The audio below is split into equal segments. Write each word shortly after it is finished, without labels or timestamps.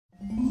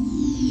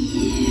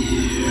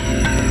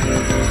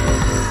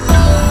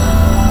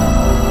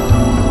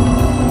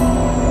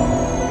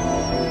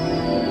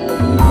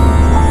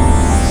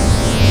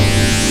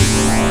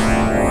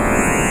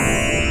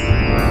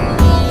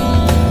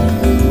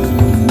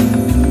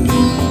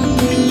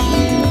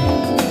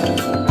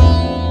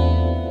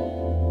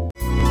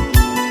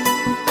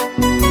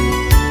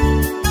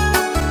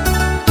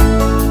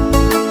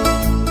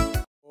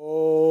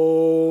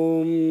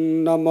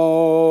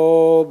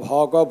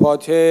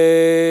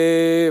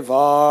Bhagavate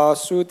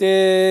Vasudevaya.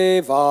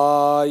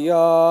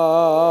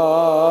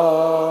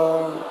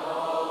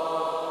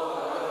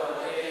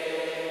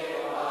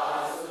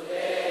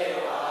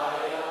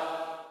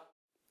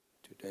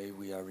 Today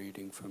we are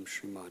reading from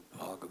Srimad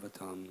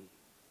Bhagavatam,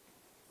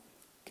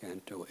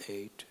 Canto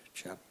 8,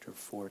 Chapter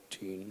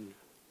 14,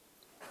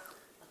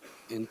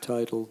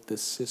 entitled The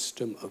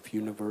System of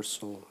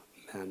Universal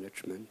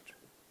Management,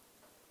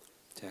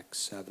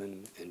 Text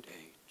 7 and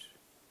 8.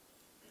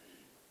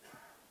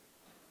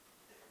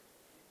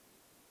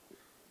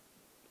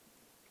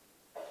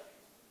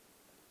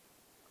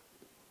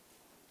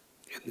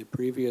 In the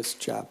previous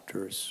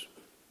chapters,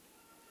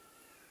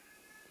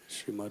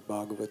 Srimad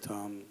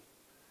Bhagavatam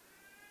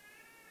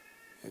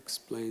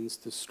explains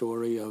the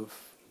story of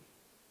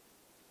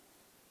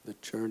the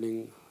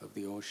churning of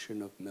the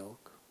ocean of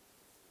milk.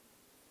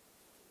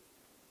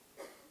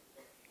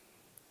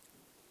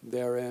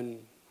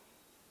 Therein,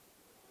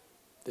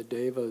 the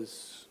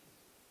Devas,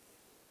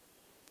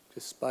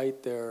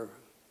 despite their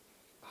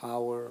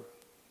power,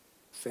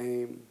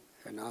 fame,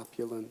 and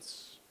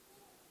opulence,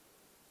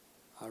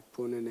 are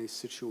put in a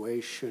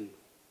situation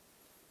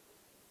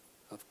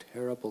of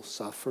terrible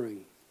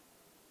suffering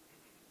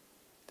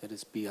that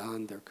is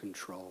beyond their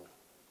control.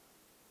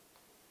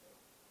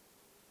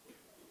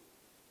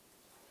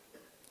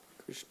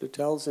 Krishna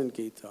tells in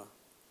Gita,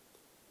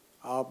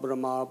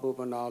 Abrahma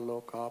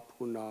bhuvanaloka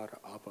punar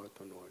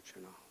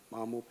avartanojana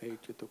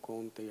mamupechita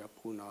konteya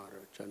punar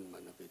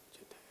janmana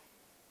vidyate.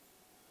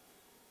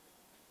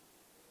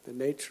 The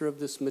nature of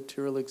this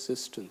material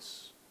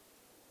existence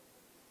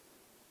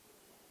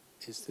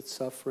is that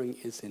suffering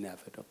is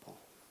inevitable.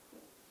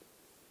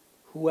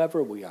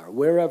 Whoever we are,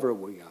 wherever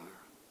we are,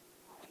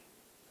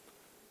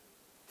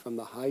 from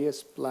the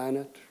highest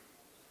planet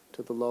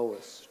to the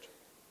lowest,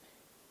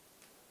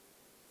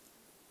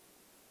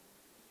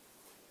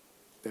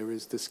 there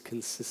is this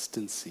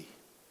consistency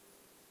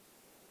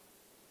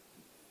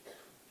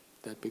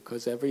that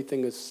because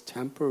everything is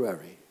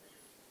temporary,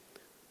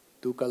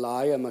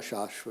 dukkhalayam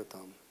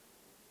ashashvatam,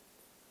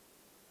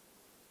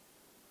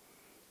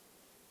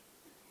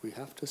 we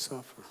have to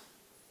suffer.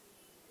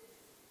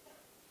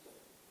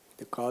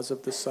 The cause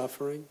of the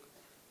suffering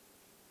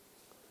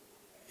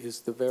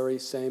is the very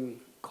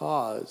same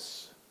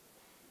cause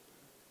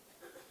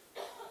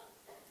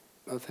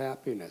of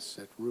happiness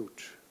at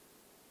root.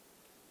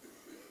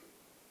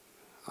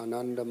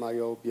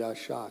 Anandamayo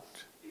Vyashat.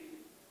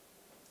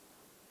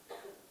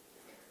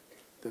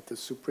 That the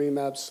Supreme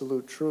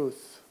Absolute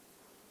Truth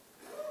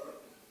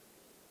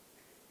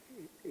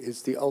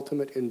is the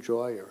ultimate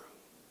enjoyer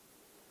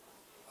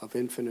of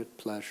infinite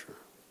pleasure.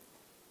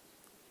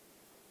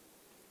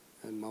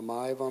 And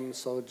mamaivam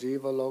so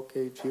jiva loke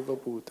jiva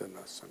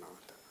bhutana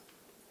sanatana.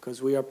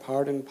 Because we are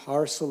part and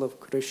parcel of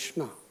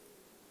Krishna.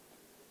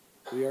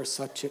 We are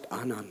Satchit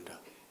Ananda.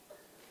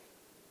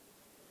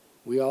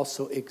 We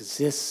also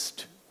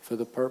exist for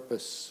the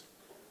purpose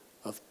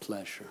of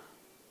pleasure.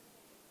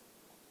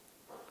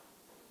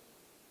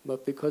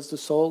 But because the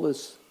soul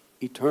is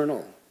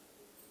eternal,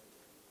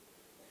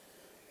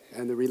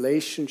 and the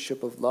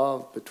relationship of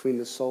love between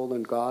the soul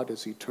and God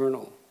is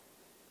eternal,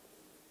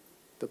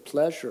 the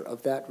pleasure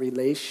of that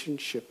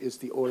relationship is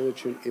the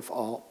origin of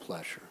all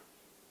pleasure.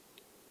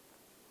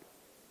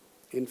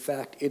 In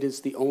fact, it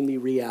is the only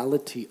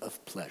reality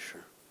of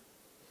pleasure,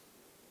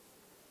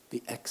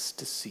 the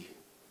ecstasy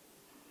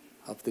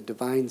of the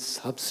divine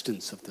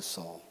substance of the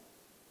soul.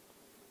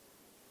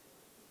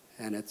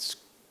 And its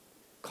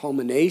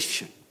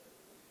culmination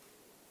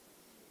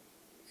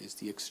is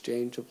the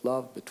exchange of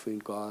love between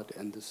God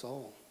and the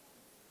soul.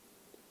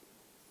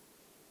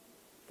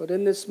 But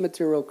in this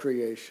material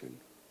creation,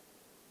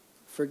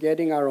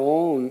 forgetting our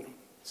own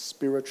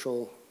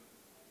spiritual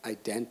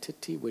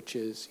identity, which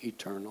is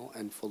eternal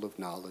and full of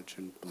knowledge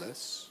and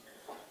bliss,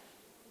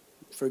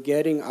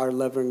 forgetting our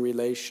loving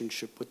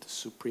relationship with the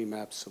Supreme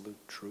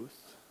Absolute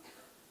Truth,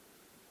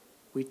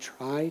 we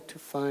try to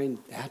find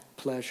that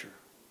pleasure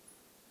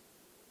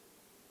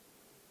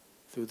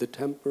through the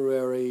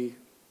temporary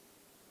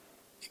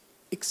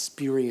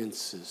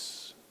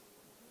experiences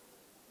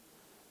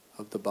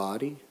of the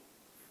body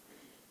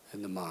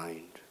and the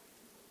mind.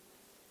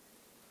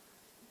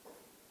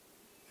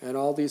 And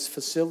all these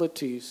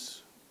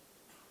facilities,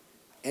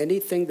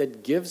 anything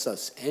that gives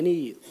us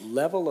any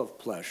level of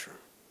pleasure,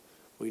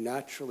 we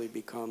naturally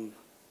become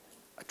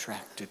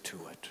attracted to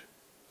it.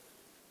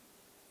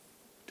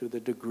 To the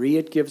degree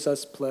it gives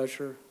us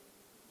pleasure,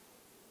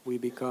 we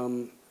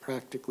become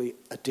practically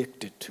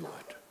addicted to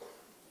it.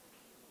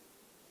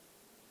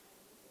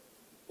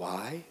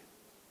 Why?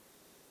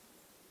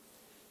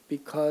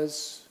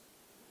 Because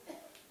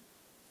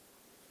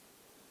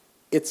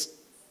it's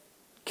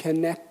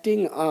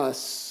connecting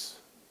us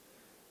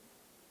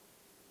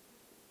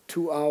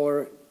to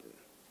our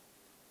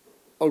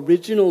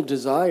original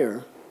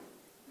desire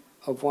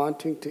of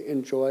wanting to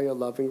enjoy a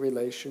loving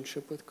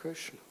relationship with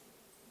Krishna.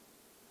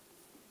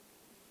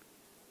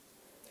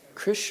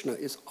 Krishna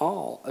is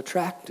all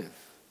attractive.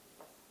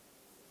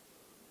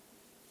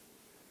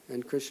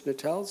 And Krishna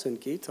tells in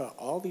Gita,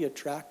 all the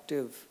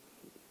attractive,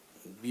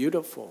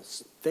 beautiful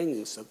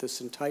things of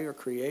this entire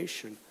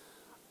creation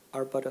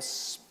are but a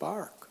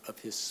spark of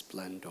his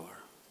splendor.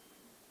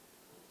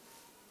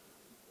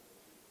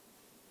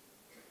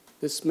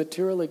 This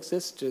material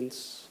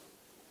existence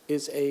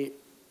is a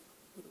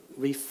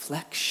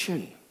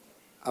reflection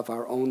of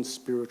our own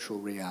spiritual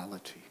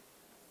reality.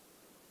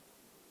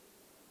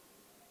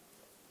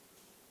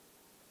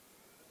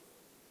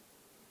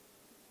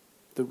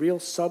 The real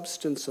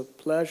substance of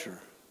pleasure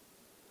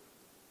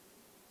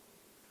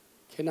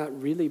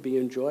cannot really be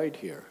enjoyed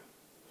here.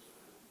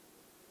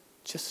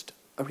 Just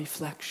a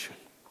reflection.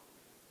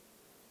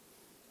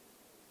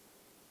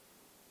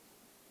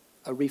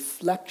 A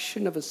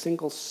reflection of a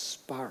single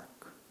spark.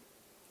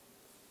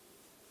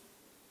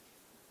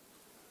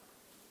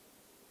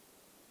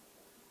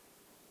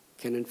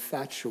 Can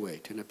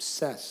infatuate and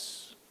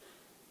obsess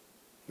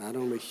not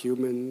only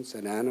humans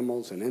and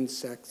animals and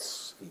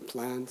insects and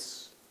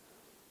plants,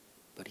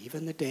 but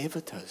even the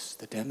devatas,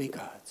 the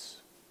demigods.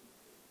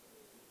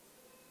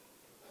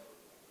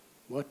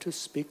 What to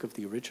speak of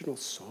the original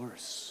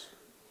source?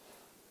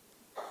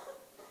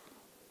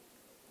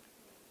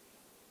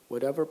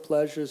 Whatever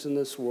pleasures in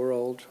this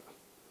world,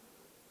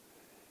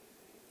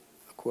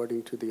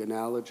 according to the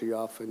analogy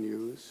often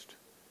used,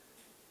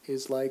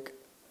 is like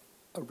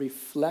a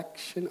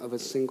reflection of a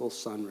single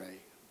sun ray.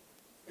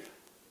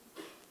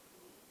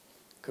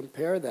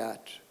 Compare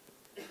that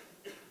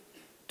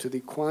to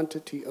the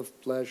quantity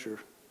of pleasure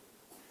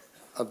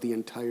of the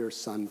entire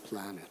sun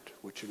planet,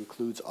 which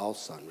includes all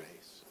sun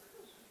rays,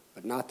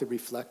 but not the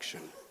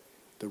reflection,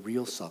 the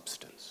real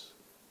substance.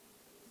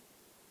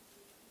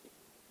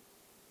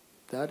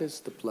 That is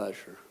the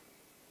pleasure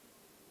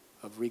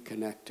of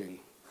reconnecting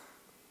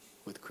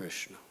with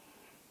Krishna.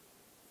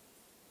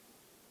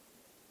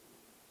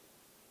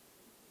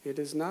 It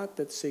is not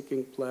that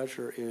seeking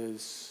pleasure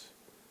is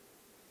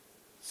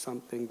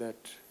something that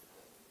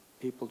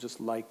people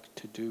just like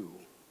to do.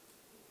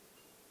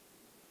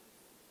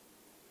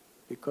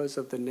 Because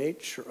of the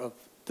nature of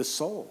the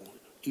soul,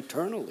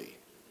 eternally,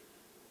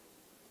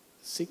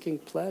 seeking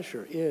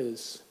pleasure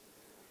is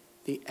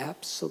the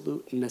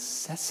absolute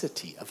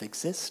necessity of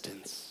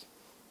existence.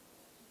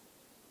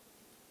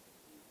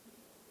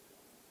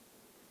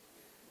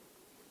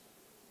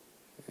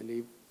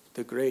 And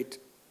the great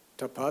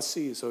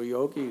tapasis or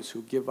yogis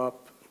who give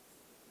up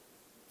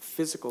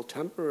physical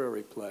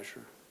temporary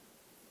pleasure,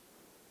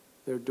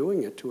 they're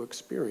doing it to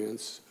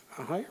experience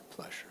a higher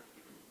pleasure.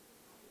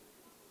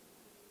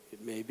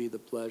 It may be the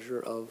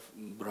pleasure of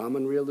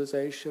Brahman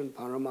realization,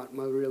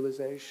 Paramatma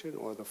realization,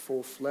 or the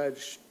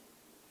full-fledged,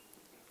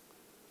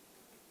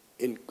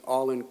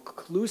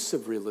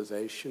 all-inclusive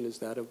realization is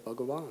that of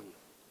Bhagavan.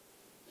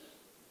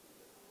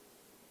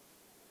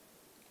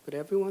 But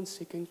everyone's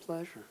seeking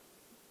pleasure.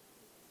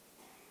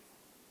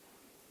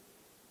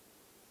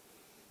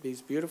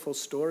 These beautiful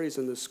stories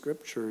in the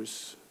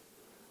scriptures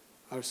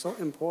are so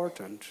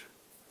important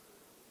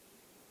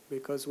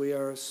because we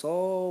are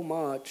so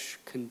much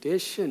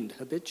conditioned,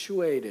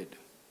 habituated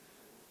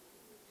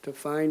to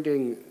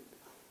finding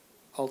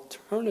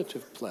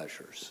alternative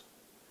pleasures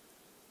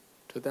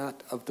to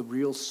that of the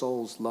real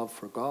soul's love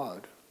for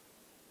God.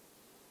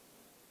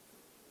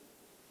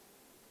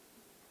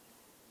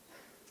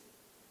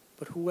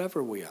 But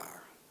whoever we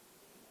are,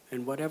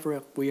 and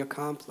whatever we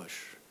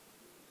accomplish,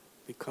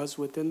 because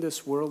within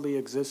this worldly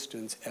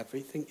existence,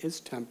 everything is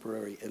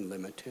temporary and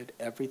limited,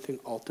 everything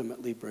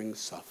ultimately brings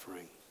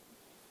suffering.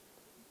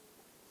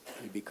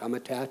 You become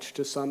attached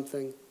to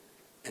something,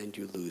 and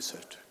you lose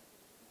it.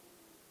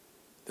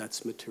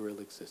 That's material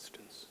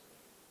existence.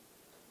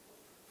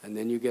 And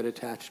then you get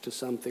attached to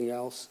something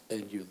else,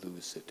 and you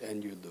lose it,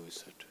 and you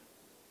lose it.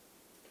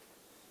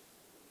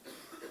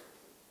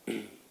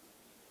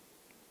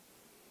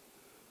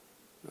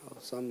 Now,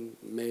 some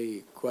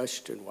may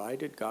question, why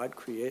did God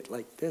create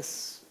like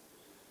this?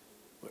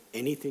 Where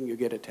anything you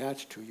get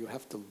attached to, you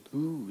have to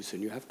lose,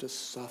 and you have to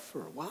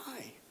suffer.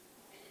 Why?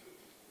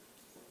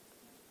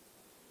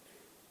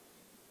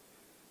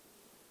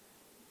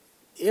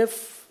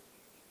 If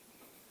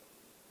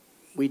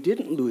we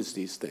didn't lose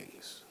these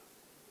things,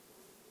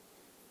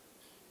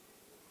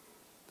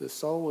 the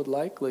soul would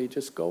likely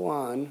just go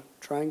on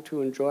trying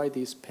to enjoy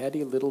these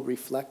petty little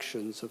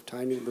reflections of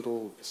tiny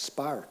little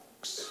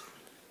sparks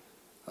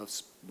of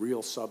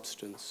real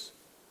substance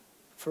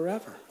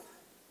forever.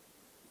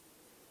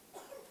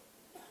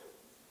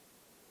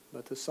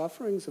 But the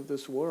sufferings of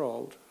this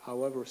world,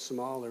 however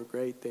small or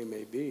great they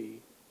may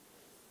be,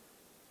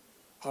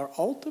 are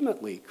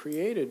ultimately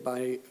created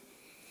by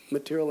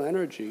material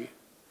energy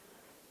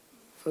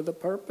for the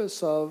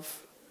purpose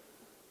of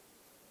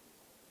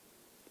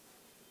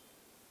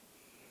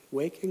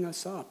waking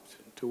us up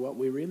to what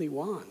we really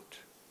want,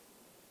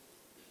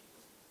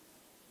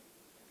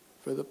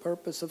 for the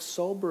purpose of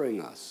sobering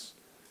us.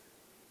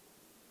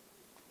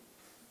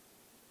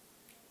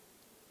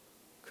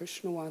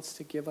 Krishna wants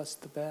to give us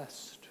the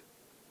best,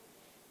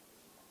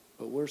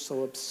 but we're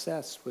so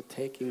obsessed with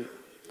taking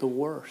the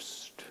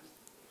worst.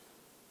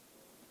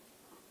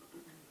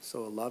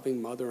 So a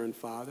loving mother and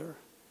father,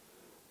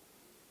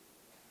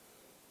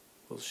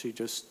 will she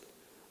just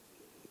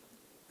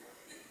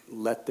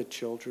let the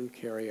children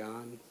carry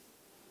on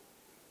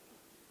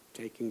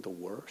taking the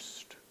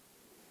worst?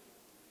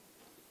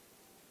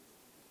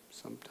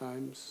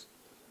 Sometimes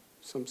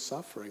some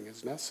suffering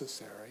is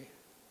necessary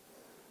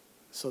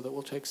so that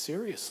we'll take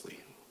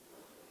seriously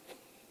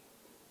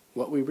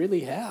what we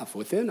really have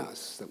within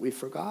us that we've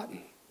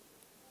forgotten.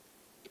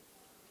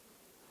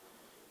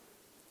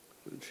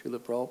 When Srila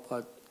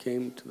Prabhupada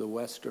came to the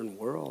Western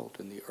world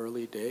in the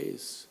early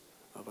days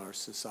of our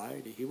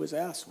society, he was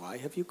asked, "Why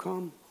have you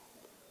come?"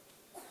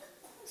 He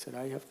said,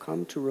 "I have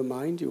come to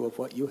remind you of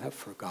what you have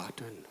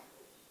forgotten.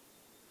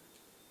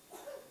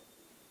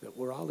 That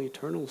we're all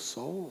eternal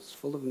souls,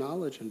 full of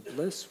knowledge and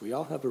bliss. We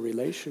all have a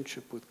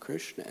relationship with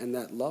Krishna, and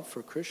that love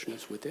for Krishna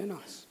is within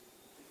us."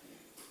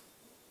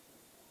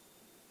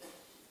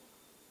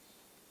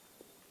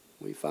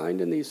 We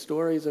find in these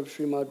stories of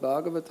Srimad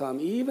Bhagavatam,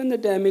 even the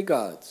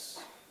demigods.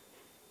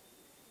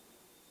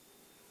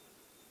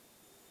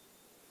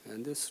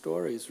 And this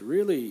story is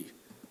really,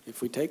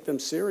 if we take them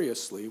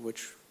seriously,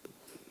 which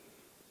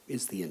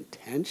is the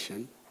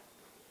intention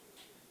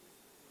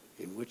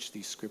in which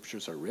these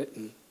scriptures are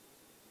written,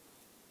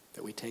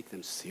 that we take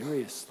them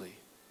seriously,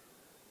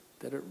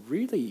 that it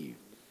really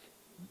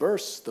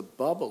bursts the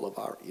bubble of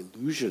our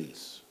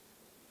illusions.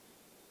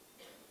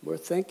 We're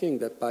thinking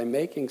that by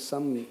making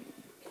some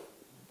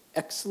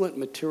excellent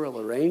material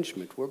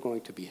arrangement, we're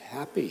going to be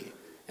happy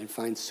and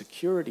find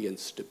security and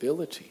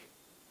stability.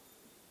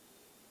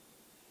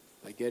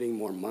 By getting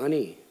more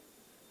money,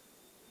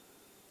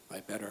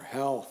 by better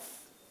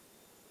health,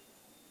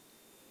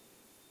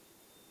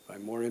 by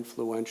more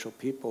influential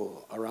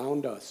people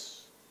around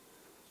us,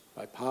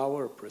 by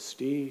power,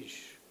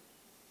 prestige.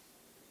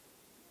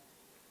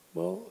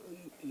 Well,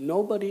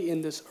 nobody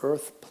in this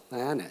earth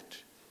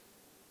planet,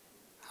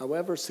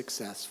 however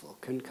successful,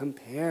 can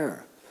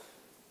compare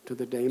to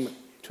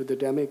the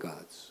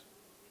demigods.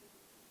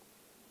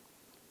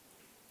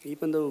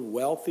 Even the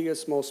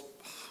wealthiest, most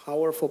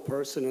powerful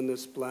person on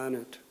this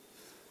planet,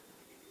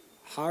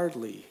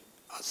 hardly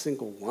a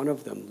single one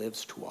of them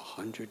lives to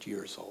 100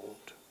 years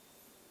old.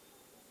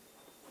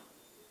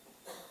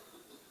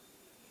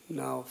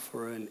 Now,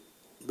 for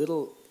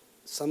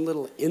some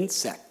little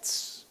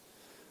insects,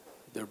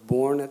 they're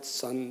born at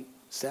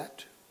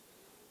sunset,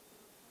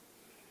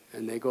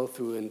 and they go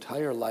through an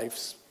entire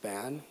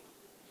lifespan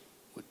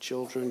with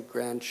children,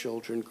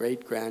 grandchildren,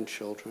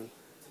 great-grandchildren.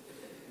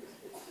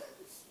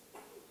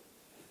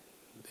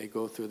 They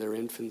go through their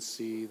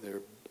infancy,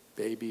 their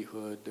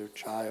babyhood, their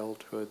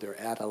childhood, their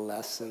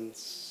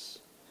adolescence,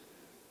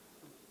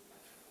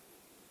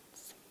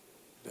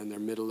 then their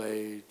middle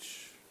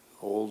age,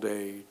 old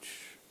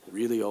age,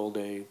 really old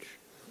age.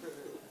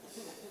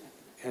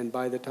 And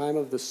by the time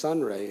of the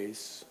sun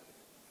rays,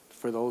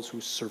 for those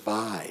who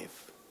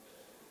survive,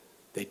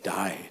 they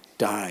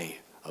die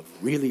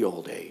of really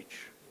old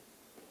age.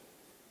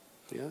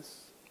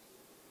 Yes?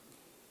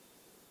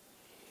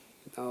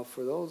 Now,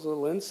 for those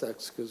little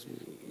insects, because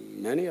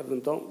many of them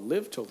don't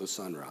live till the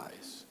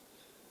sunrise,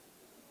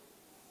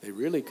 they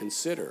really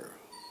consider,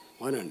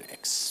 what an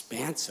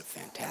expansive,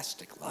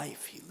 fantastic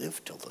life. He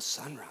lived till the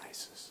sun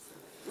rises.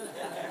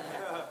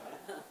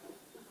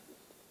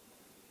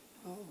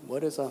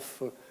 What is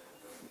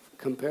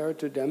compared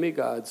to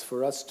demigods,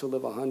 for us to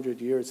live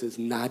 100 years is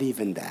not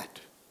even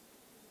that.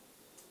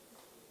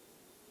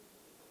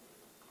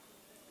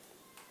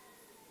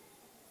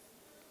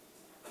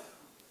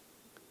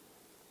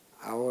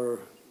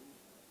 Our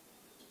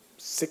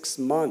 6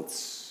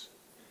 months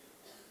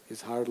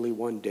is hardly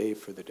one day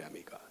for the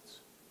demigods.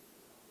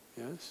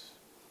 Yes?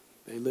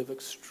 They live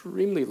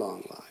extremely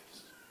long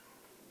lives.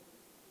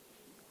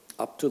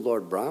 Up to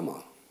Lord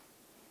Brahma,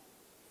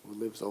 who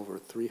lives over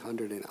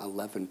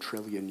 311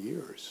 trillion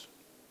years.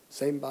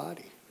 Same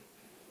body.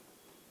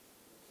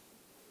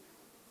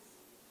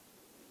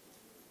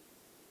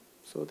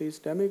 So these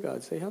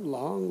demigods, they have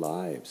long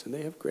lives and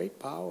they have great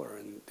power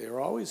and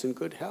they're always in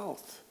good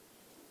health.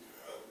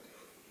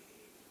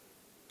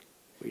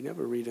 We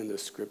never read in the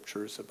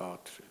scriptures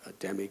about a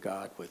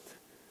demigod with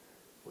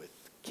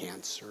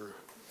cancer,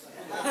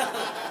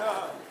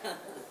 or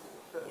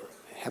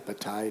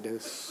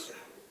hepatitis,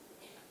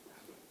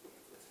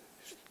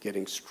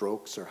 getting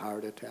strokes or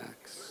heart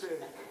attacks.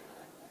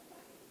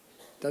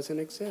 Doesn't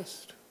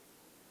exist.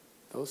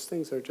 Those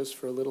things are just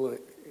for little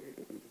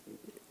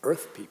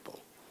earth people.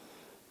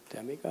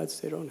 Demigods,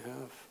 they don't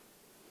have.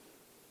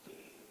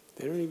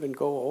 They don't even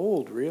go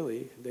old,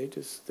 really.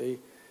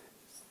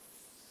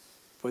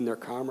 When their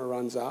karma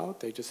runs out,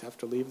 they just have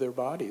to leave their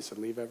bodies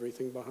and leave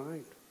everything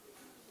behind.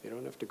 They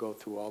don't have to go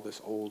through all this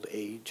old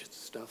age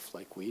stuff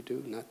like we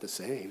do, not the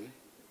same.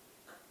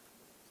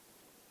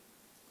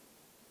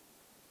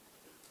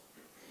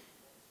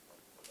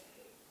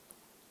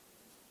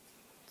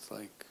 It's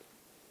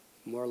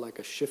more like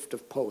a shift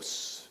of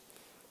posts.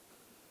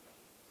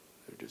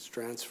 They're just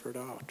transferred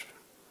out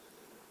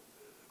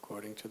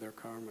according to their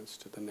karmas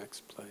to the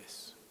next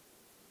place.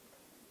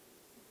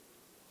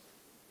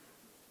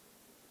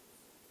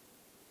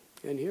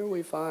 And here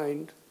we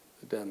find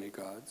the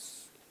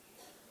demigods.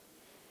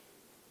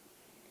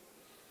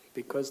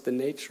 Because the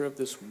nature of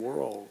this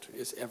world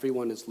is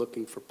everyone is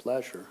looking for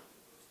pleasure.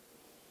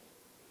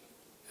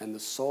 And the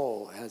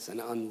soul has an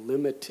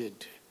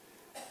unlimited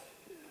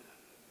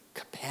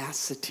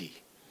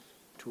capacity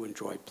to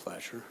enjoy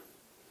pleasure.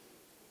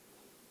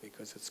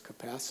 Because its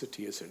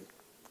capacity is in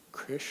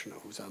Krishna,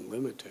 who's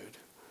unlimited.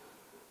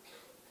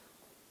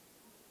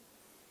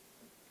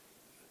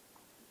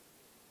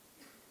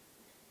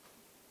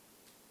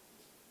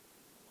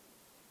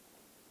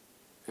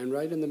 And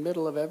right in the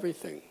middle of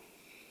everything,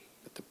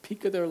 at the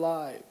peak of their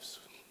lives,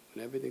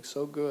 when everything's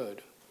so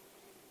good,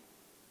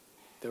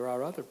 there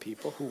are other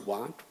people who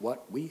want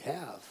what we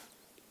have.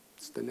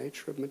 It's the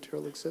nature of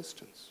material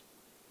existence.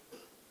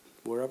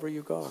 Wherever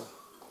you go.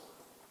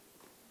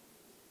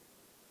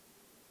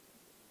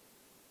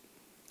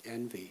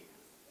 Envy.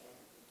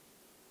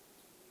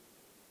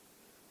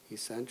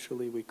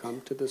 Essentially, we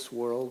come to this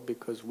world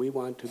because we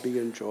want to be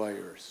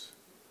enjoyers.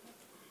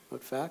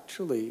 But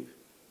factually,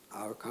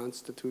 our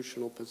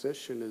constitutional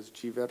position is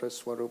Jivara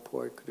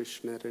Swarupoi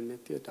Krishnara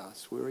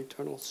Nityadas. We're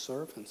eternal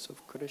servants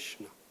of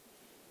Krishna.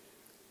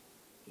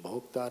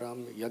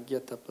 Bhoktaram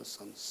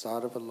Yagyatapasam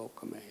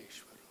Sarvaloka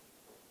Maheshwaram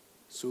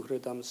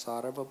Suhridam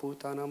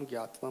Sarvabhutanam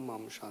Gyatva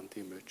Mam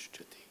Shanti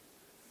Mrichchati.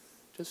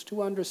 Just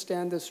to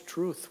understand this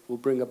truth will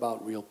bring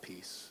about real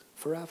peace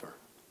forever.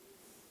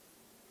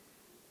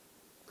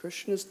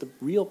 Krishna is the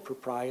real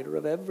proprietor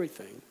of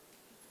everything.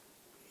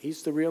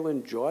 He's the real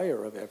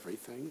enjoyer of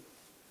everything.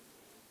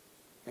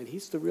 And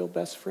he's the real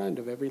best friend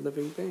of every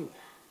living being.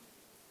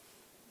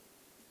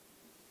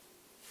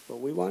 But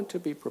we want to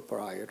be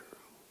proprietor.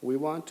 We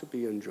want to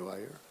be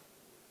enjoyer.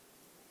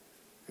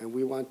 And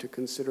we want to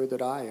consider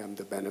that I am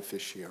the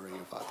beneficiary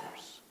of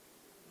others.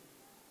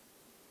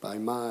 By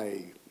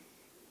my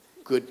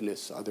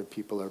goodness, other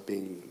people are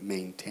being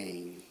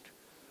maintained.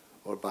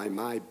 Or by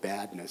my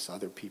badness,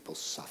 other people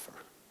suffer.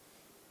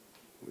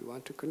 We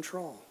want to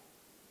control.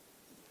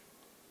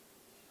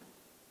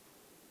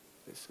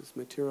 This is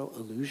material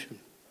illusion.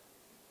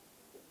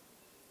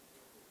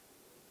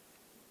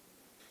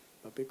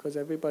 But because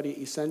everybody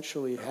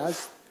essentially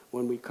has,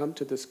 when we come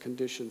to this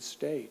conditioned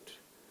state,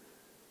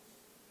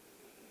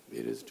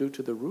 it is due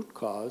to the root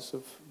cause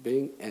of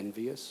being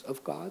envious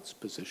of God's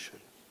position.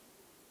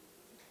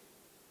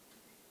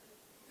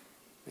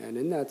 And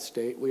in that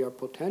state, we are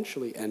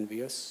potentially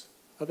envious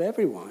of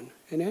everyone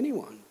and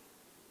anyone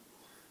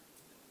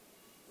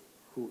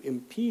who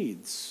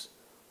impedes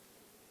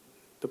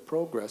the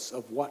progress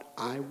of what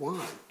I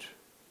want.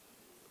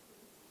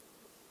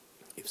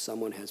 If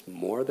someone has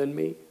more than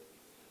me,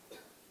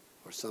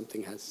 or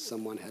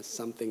someone has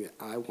something that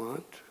I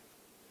want,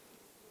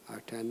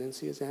 our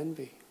tendency is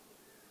envy.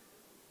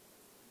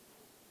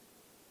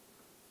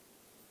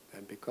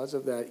 And because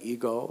of that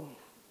ego,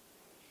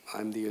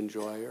 I'm the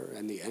enjoyer,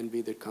 and the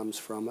envy that comes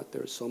from it,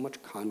 there's so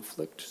much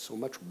conflict, so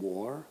much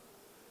war,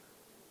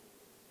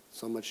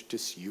 so much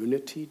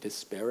disunity,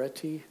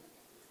 disparity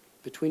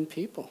between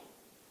people.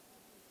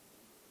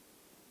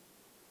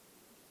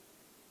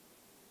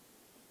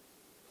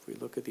 If we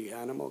look at the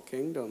animal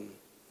kingdom,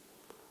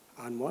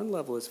 on one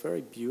level it's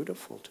very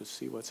beautiful to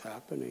see what's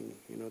happening.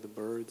 You know, the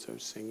birds are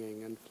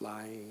singing and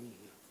flying.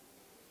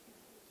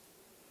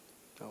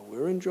 So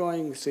we're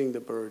enjoying seeing the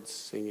birds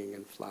singing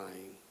and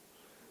flying.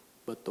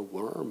 But the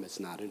worm is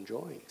not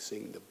enjoying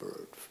seeing the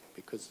bird,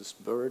 because this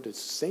bird is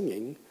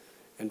singing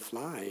and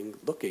flying,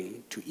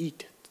 looking to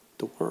eat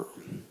the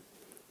worm.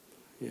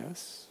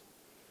 Yes?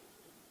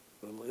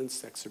 Little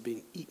insects are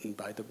being eaten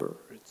by the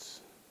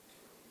birds.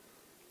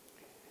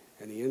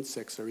 And the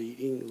insects are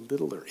eating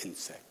littler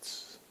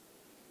insects.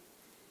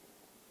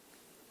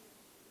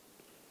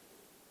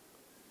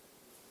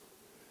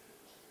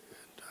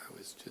 And I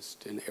was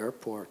just in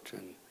airport,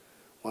 and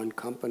one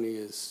company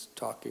is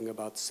talking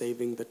about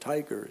saving the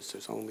tigers.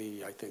 There's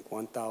only, I think,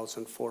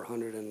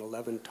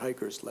 1,411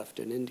 tigers left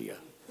in India.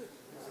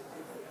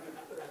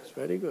 It's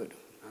very good.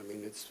 I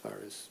mean, as far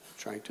as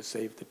trying to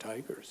save the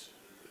tigers.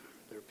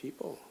 They're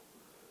people,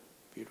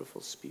 beautiful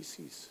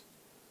species.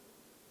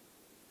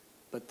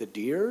 But the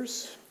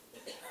deers,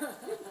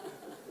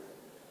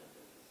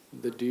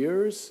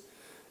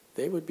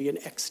 they would be in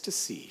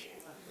ecstasy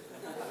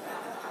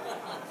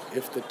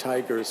if the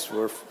tigers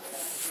were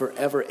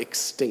forever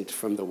extinct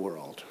from the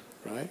world,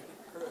 right?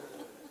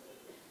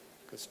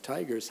 Because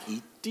tigers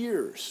eat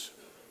deers.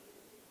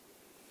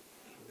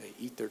 They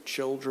eat their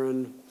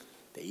children,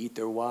 they eat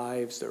their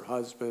wives, their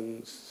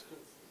husbands,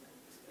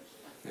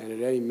 and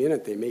at any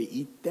minute they may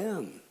eat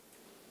them.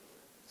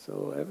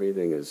 So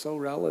everything is so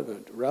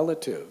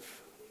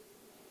relative.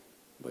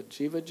 But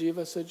jiva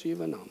jiva sa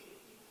jivanam.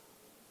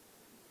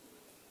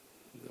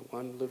 The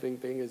one living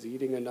being is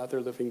eating another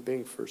living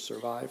being for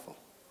survival.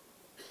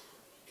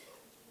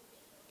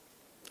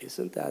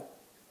 Isn't that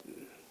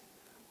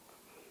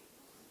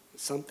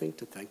something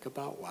to think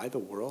about? Why the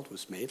world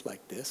was made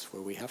like this,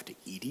 where we have to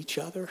eat each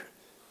other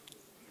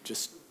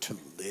just to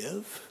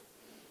live?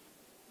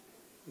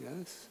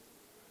 Yes.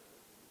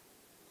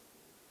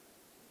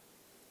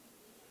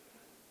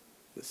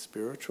 The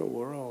spiritual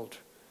world,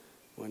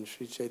 when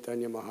Sri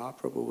Chaitanya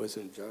Mahaprabhu was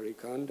in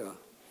Jharikanda,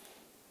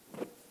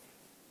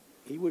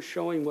 he was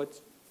showing what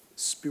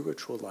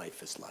spiritual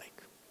life is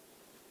like.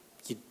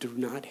 You do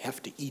not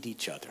have to eat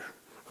each other.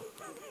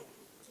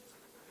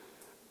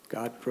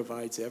 God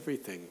provides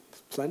everything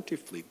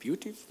plentifully,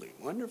 beautifully,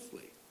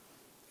 wonderfully.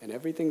 And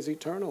everything's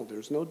eternal.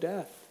 There's no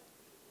death.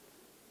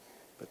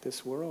 But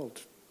this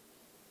world,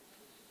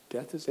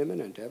 death is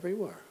imminent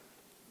everywhere.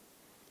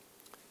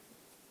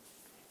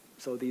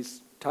 So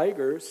these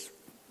tigers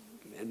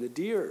and the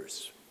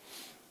deers,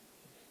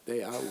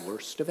 they are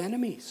worst of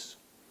enemies.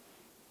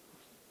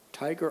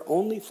 Tiger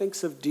only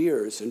thinks of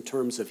deers in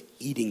terms of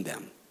eating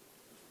them.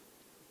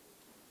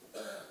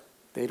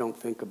 They don't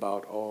think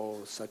about,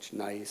 oh, such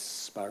nice,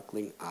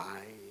 sparkling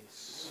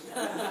eyes.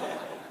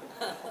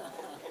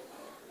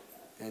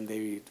 And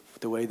the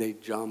way they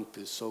jump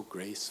is so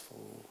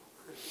graceful.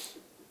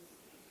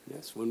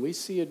 Yes, when we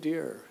see a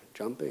deer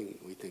jumping,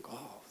 we think,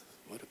 oh,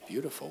 what a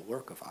beautiful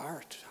work of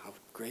art. How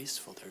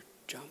graceful they're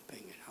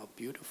jumping and how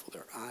beautiful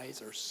their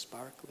eyes are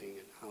sparkling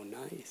and how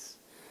nice.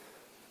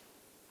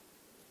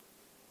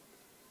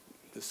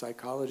 The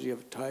psychology of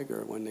a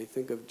tiger, when they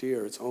think of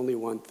deer, it's only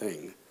one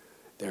thing.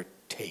 Their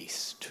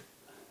taste,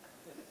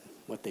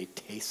 what they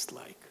taste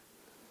like.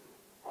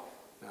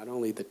 Not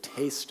only the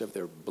taste of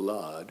their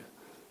blood,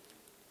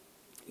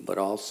 but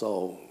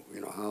also,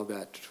 how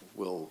that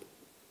will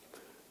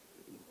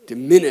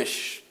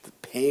diminish the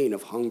pain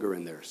of hunger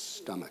in their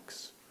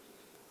stomachs.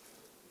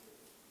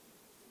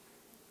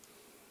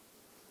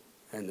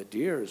 And the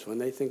deers, when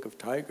they think of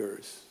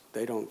tigers,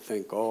 they don't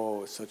think,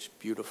 oh, such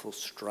beautiful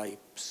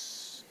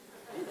stripes,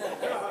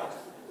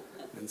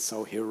 and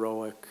so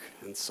heroic,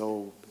 and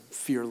so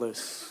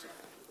fearless.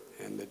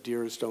 And the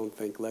deers don't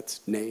think,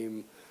 let's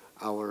name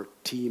our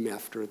team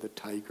after the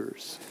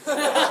tigers.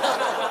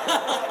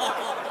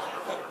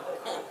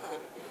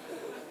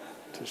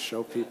 To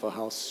show people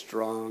how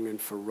strong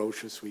and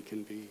ferocious we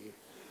can be.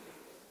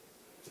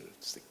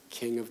 It's the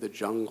king of the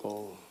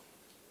jungle.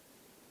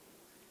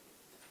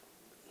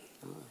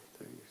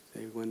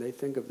 When they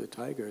think of the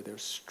tiger, they're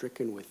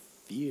stricken with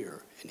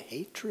fear and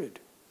hatred.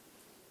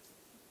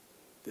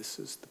 This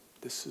is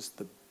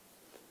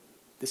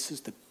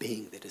the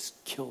being that has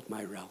killed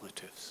my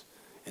relatives,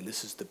 and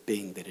this is the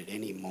being that at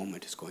any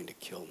moment is going to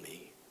kill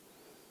me.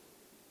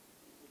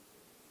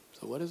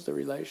 So what is the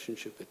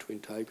relationship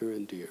between tiger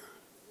and deer?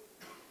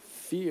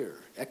 Fear,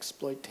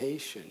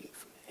 exploitation,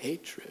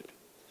 hatred.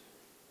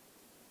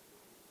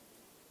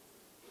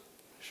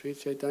 Sri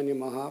Chaitanya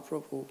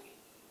Mahaprabhu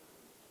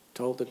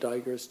told the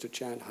tigers to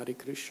chant Hare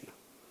Krishna.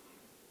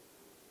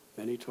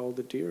 Then he told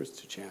the deers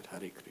to chant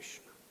Hare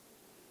Krishna.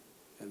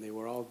 And they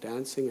were all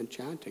dancing and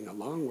chanting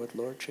along with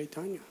Lord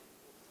Chaitanya.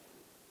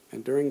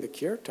 And during the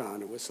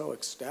kirtan, it was so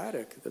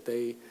ecstatic that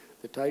the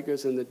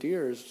tigers and the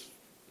deers,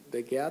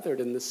 they gathered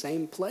in the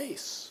same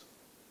place.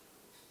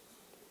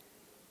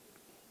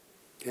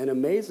 And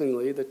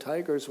amazingly, the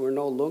tigers were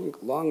no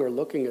longer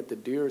looking at the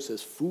deers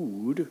as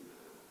food,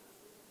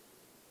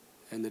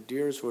 and the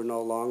deers were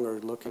no longer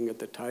looking at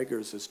the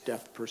tigers as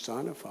death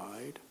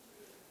personified.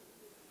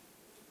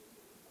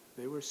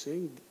 They were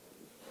seeing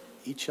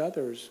each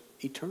other's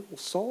eternal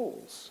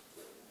souls.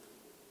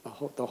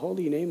 The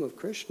holy name of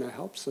Krishna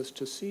helps us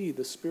to see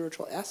the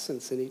spiritual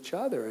essence in each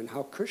other and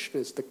how Krishna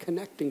is the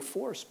connecting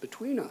force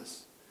between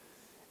us.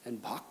 And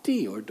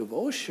bhakti, or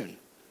devotion,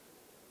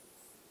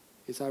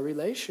 is our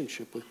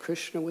relationship with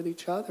Krishna with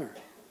each other.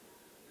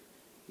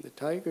 The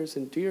tigers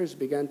and deers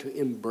began to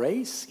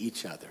embrace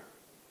each other.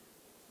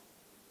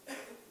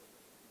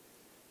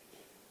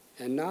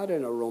 And not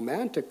in a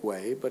romantic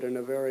way, but in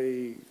a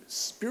very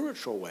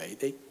spiritual way.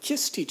 They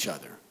kissed each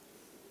other.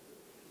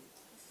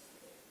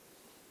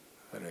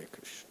 Hare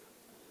Krishna.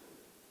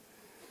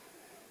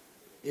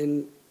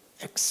 In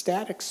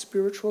ecstatic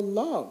spiritual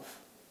love.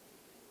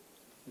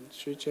 And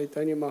Sri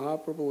Chaitanya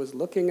Mahaprabhu was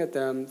looking at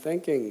them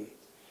thinking,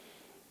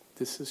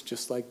 this is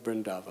just like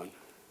Vrindavan.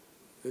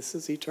 This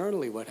is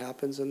eternally what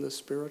happens in the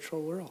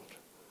spiritual world.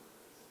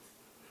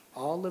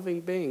 All living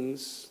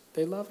beings,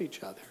 they love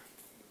each other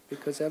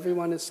because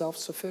everyone is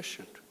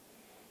self-sufficient.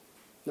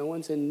 No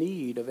one's in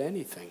need of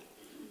anything.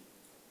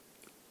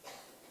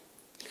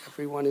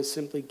 Everyone is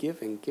simply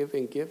giving,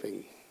 giving,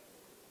 giving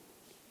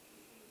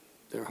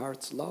their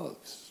heart's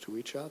loves to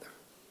each other,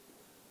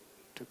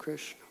 to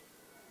Krishna.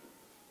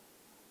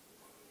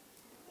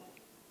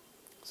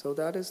 So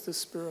that is the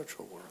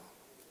spiritual world.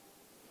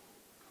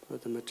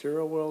 But the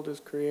material world is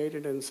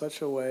created in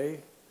such a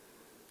way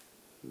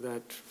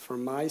that for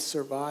my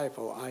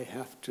survival, I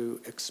have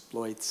to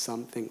exploit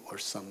something or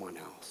someone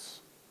else.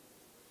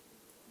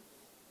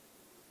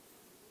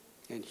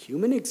 And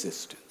human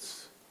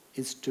existence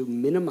is to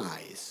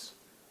minimize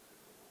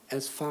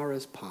as far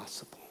as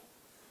possible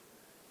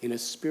in a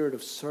spirit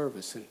of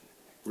service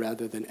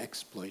rather than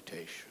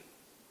exploitation.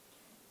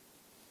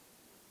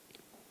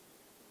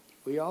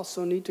 We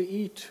also need to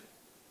eat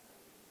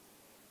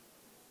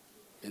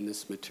in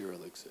this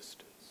material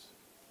existence.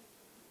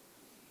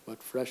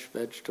 But fresh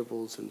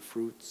vegetables and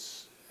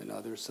fruits and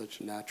other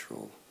such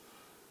natural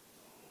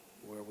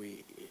where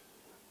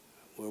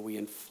we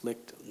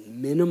inflict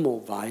minimal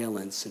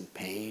violence and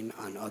pain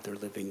on other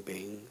living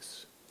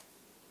beings.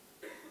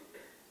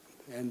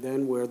 And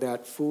then where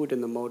that food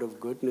and the mode of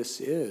goodness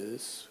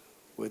is,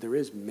 where there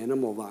is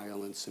minimal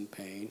violence and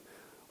pain,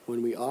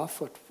 when we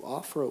offer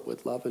it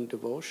with love and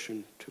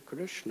devotion to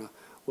Krishna,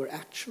 we're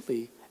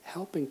actually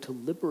helping to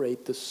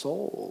liberate the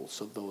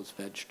souls of those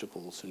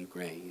vegetables and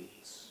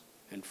grains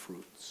and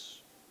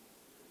fruits.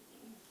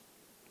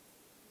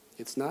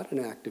 It's not an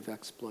act of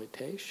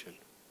exploitation.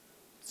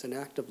 It's an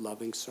act of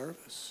loving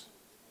service.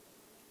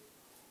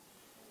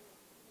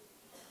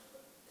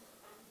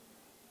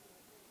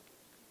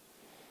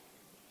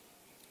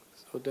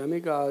 So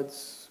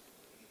demigods,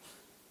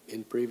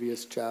 in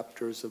previous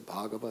chapters of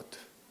Bhagavat,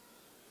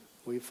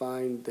 we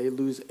find they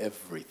lose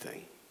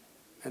everything.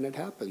 And it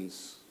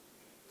happens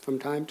from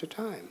time to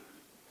time.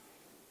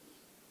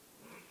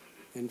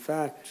 In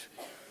fact,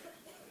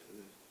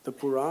 the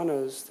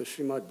Puranas, the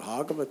Srimad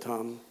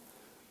Bhagavatam,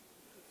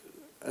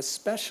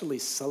 especially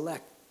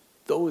select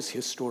those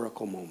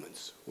historical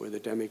moments where the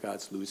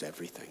demigods lose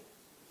everything.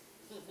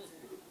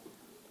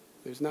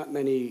 There's not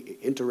many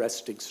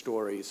interesting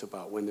stories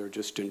about when they're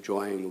just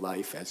enjoying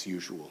life as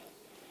usual,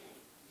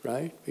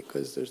 right?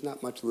 Because there's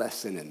not much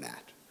lesson in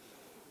that.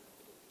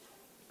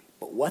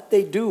 But what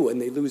they do when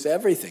they lose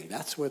everything,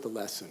 that's where the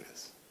lesson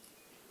is.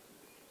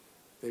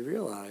 They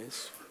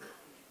realize,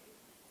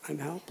 I'm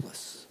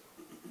helpless.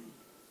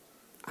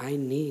 I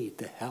need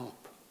the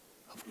help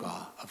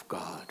of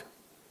God,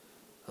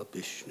 of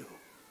Vishnu.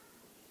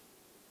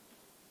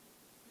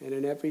 And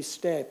in every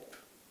step,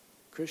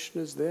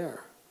 Krishna's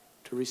there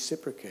to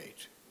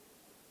reciprocate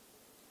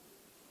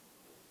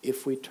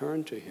if we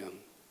turn to him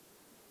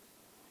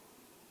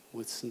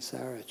with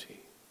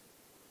sincerity,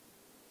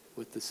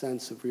 with the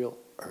sense of real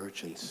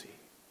urgency.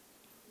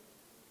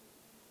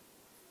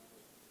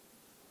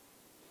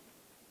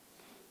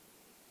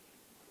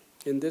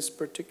 In this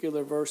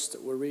particular verse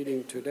that we're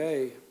reading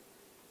today,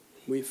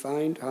 we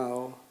find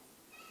how,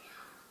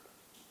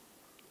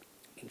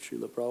 and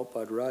Srila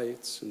Prabhupada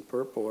writes in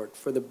purport,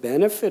 for the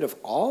benefit of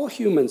all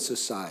human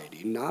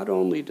society, not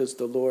only does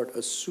the Lord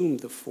assume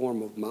the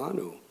form of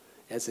Manu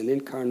as an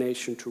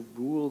incarnation to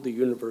rule the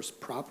universe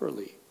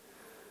properly,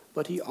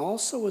 but he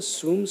also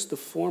assumes the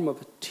form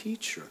of a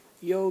teacher,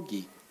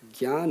 yogi,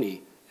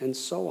 jnani, and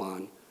so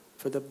on,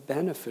 for the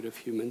benefit of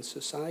human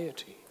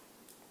society.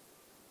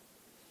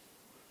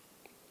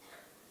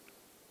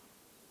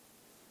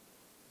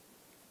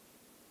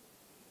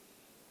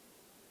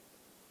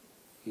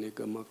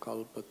 Nigama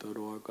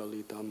kalpataroa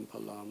galitam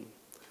palam,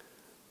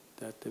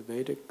 that the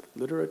Vedic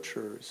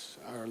literatures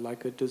are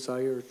like a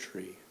desire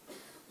tree.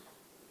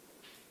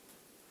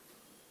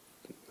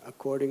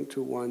 According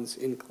to one's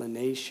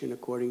inclination,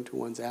 according to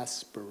one's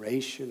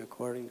aspiration,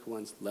 according to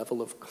one's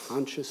level of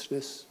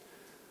consciousness,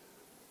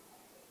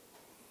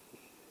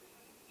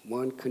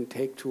 one can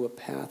take to a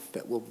path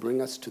that will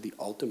bring us to the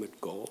ultimate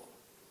goal.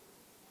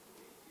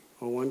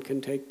 Or one can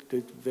take,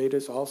 the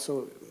Vedas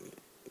also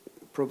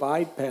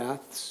provide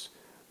paths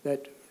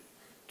that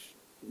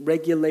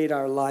regulate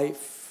our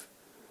life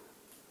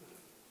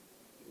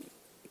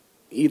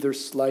either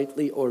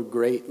slightly or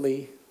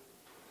greatly,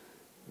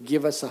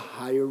 give us a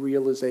higher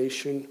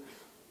realization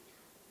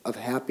of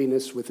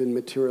happiness within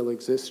material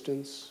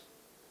existence,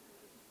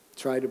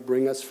 try to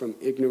bring us from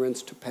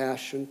ignorance to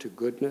passion to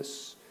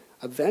goodness,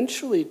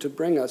 eventually to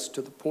bring us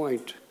to the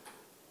point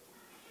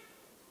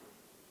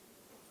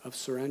of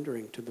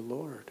surrendering to the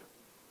Lord.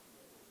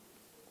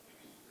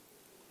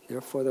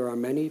 Therefore, there are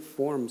many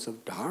forms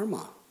of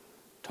dharma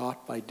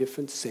taught by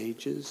different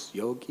sages,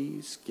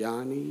 yogis,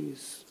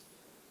 jnanis.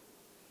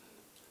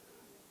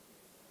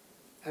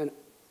 And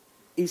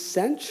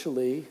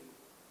essentially,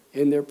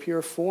 in their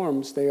pure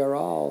forms, they are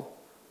all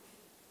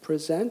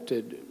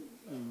presented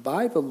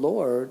by the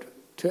Lord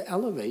to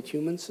elevate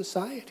human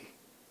society.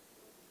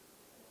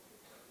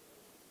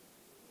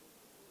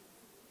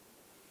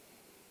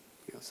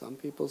 You know, some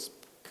people's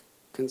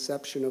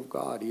conception of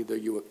God, either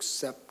you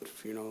accept,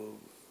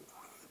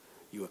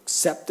 you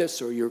accept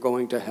this or you're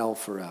going to hell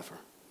forever.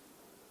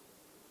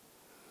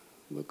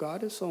 But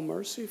God is so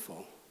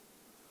merciful.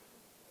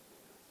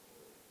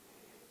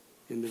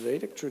 In the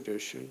Vedic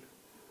tradition,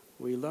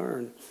 we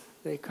learn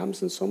that it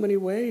comes in so many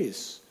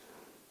ways.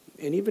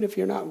 And even if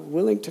you're not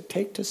willing to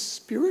take to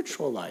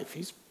spiritual life,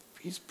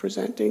 he's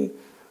presenting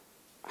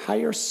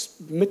higher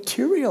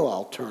material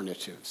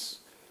alternatives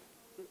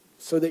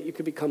so that you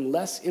can become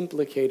less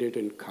implicated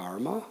in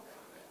karma,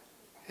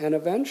 and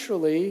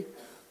eventually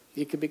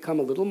you can become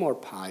a little more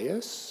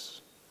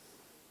pious.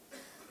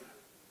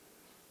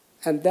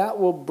 And that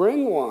will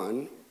bring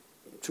one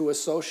to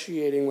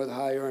associating with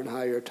higher and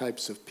higher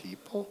types of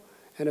people.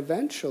 And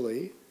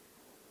eventually,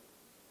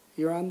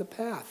 you're on the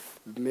path,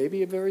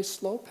 maybe a very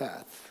slow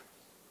path.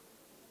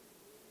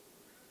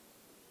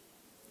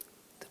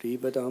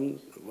 Trivadam,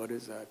 what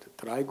is that?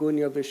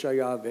 Traigunya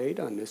Vishaya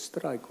Veda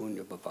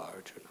Nistraigunya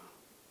Bhavarjana.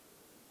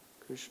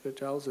 Krishna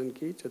tells in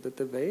Gita that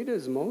the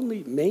Vedas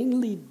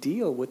mainly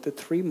deal with the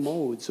three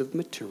modes of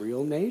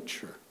material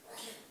nature.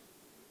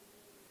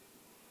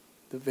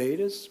 The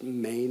Vedas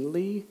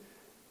mainly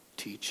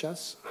teach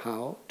us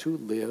how to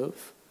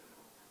live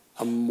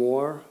a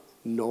more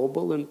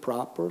noble and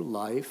proper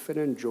life and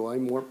enjoy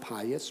more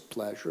pious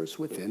pleasures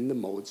within the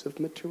modes of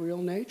material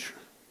nature.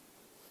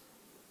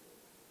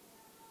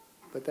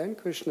 But then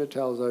Krishna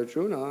tells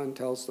Arjuna and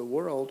tells the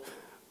world,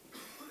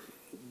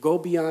 go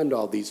beyond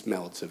all these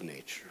modes of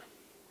nature.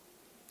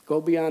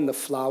 Go beyond the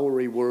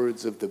flowery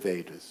words of the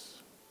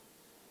Vedas.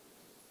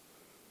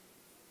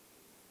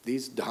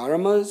 These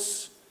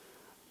dharmas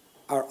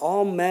are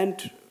all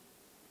meant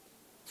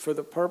for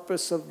the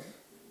purpose of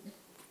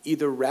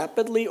either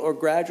rapidly or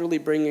gradually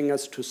bringing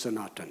us to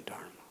Sanatana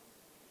Dharma.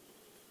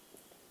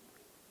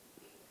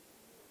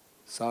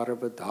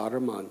 Sarva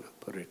dharman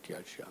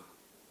parityajya.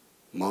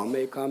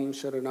 Mamekam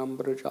sharanam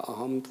braja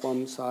aham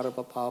tvam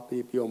sarva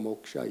papibhyo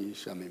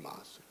mokshayishami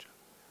masuja.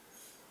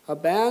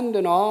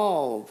 Abandon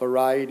all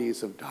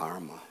varieties of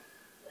dharma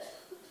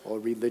or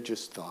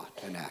religious thought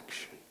and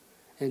action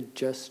and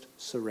just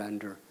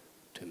surrender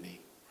to me.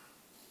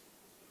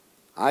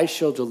 I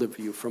shall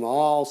deliver you from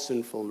all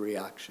sinful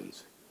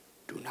reactions.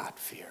 Do not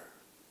fear.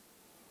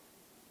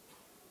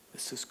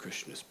 This is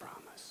Krishna's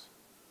promise.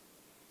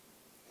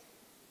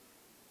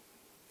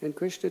 And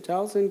Krishna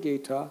tells in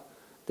Gita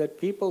that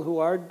people who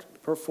are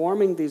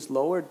performing these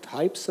lower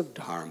types of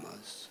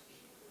dharmas,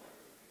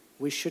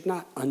 we should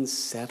not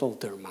unsettle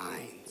their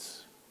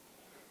minds.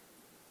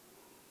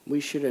 We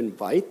should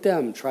invite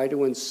them, try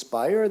to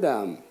inspire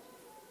them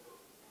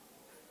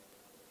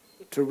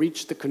to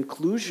reach the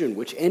conclusion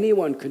which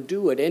anyone can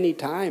do at any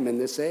time in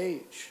this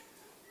age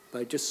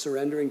by just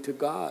surrendering to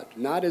God,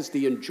 not as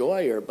the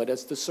enjoyer, but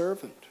as the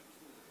servant.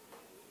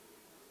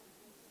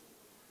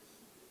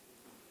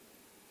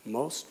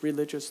 Most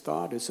religious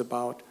thought is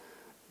about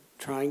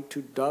trying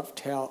to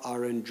dovetail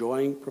our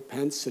enjoying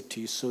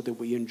propensity so that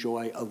we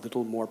enjoy a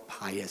little more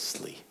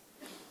piously.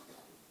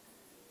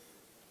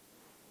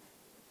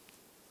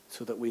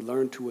 So that we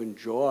learn to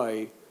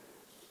enjoy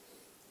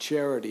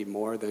charity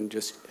more than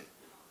just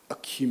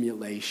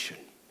accumulation.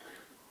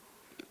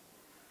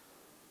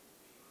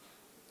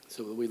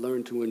 So that we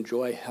learn to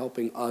enjoy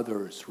helping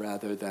others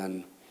rather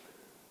than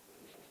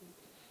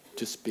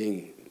just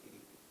being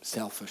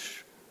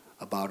selfish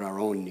about our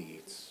own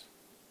needs.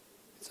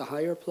 It's a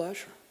higher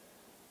pleasure.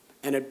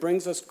 And it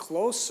brings us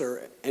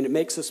closer and it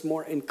makes us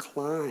more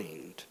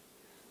inclined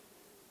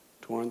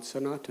toward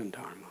Sanatana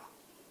Dharma,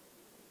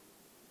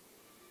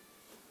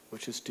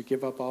 which is to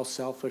give up all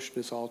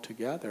selfishness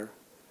altogether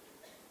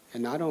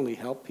and not only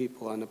help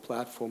people on the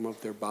platform of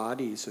their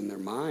bodies and their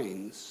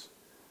minds,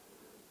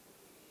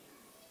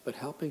 but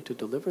helping to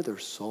deliver their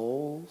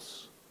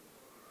souls.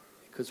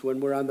 Because when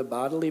we're on the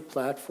bodily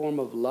platform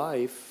of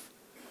life,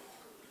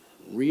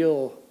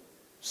 real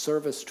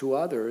service to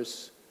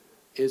others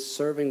is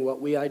serving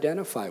what we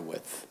identify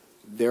with,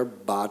 their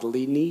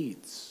bodily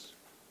needs.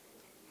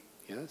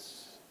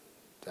 Yes,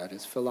 that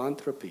is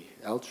philanthropy,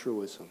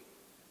 altruism.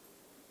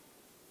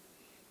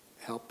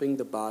 Helping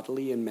the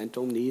bodily and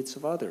mental needs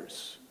of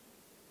others,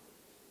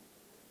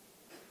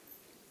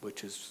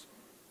 which is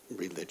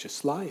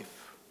religious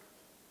life.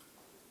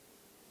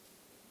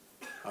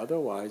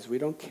 Otherwise, we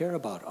don't care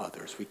about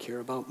others. We care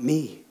about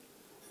me.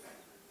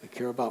 We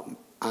care about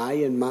I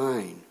and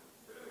mine.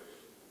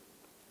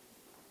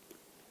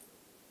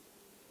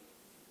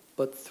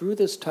 But through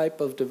this type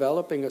of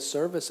developing a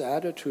service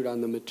attitude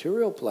on the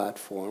material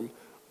platform,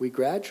 we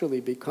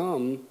gradually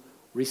become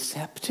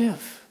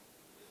receptive.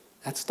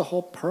 That's the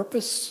whole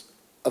purpose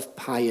of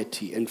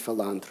piety and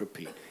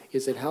philanthropy,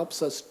 is it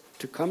helps us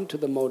to come to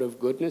the mode of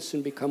goodness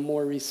and become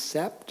more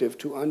receptive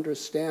to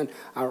understand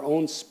our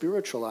own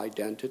spiritual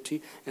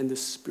identity and the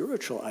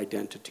spiritual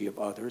identity of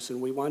others, and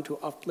we want to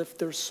uplift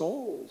their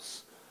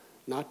souls,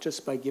 not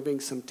just by giving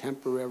some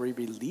temporary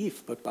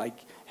relief, but by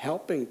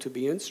helping to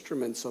be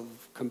instruments of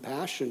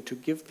compassion to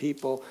give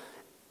people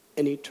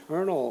an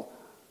eternal,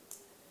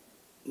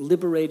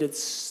 liberated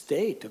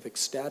state of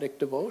ecstatic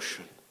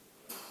devotion.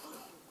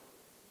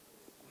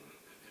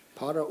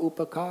 Para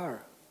upakar.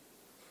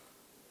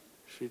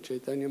 Sri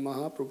Chaitanya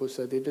Mahaprabhu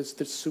said it is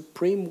the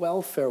supreme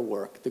welfare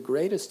work, the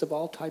greatest of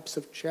all types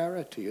of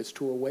charity, is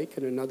to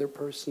awaken another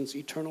person's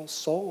eternal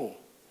soul.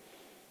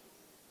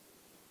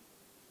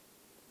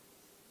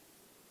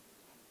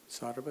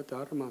 Sarva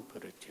dharma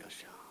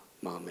parityasya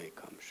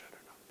mamekam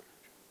sharanam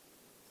praja.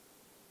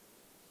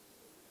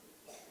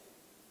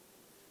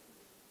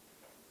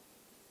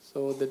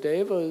 So the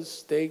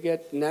devas, they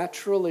get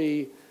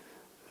naturally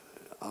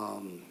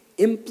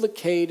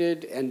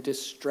implicated and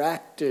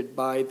distracted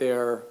by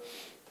their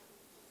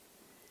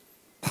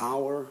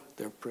power,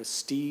 their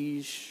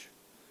prestige,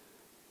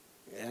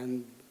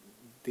 and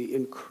the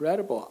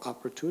incredible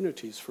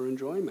opportunities for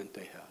enjoyment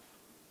they have.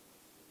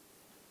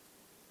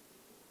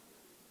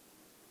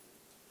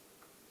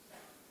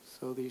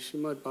 So the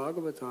Srimad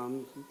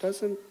Bhagavatam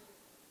doesn't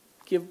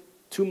give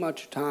too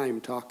much time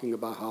talking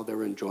about how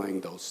they're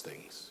enjoying those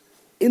things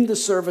in the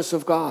service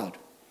of God.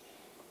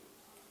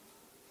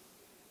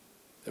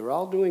 They're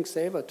all doing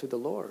seva to the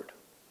Lord.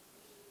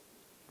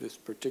 This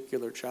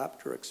particular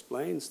chapter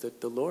explains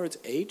that the Lord's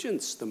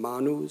agents, the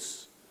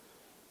Manus,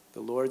 The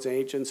Lord's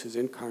agents, his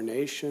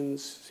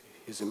incarnations,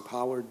 his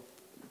empowered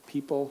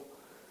people,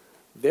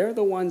 they're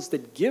the ones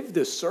that give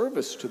this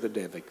service to the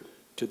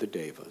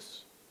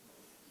devas.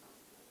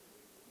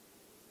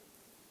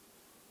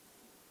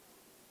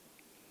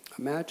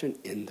 Imagine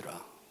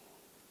Indra.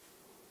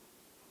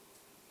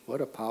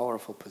 What a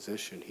powerful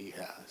position he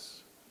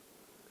has.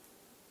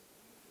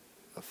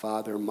 A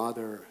father,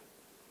 mother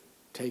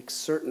takes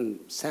certain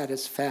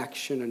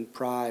satisfaction and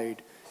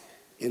pride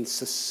in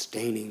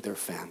sustaining their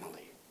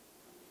family.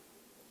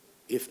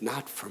 If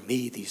not for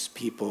me, these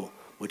people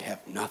would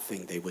have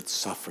nothing. They would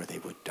suffer. They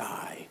would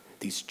die.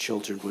 These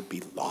children would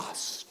be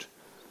lost.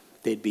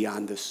 They'd be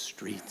on the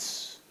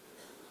streets.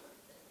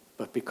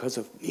 But because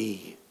of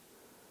me,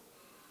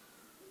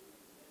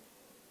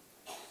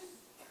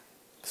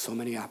 so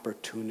many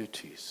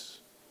opportunities,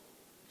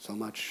 so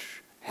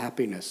much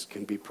happiness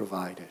can be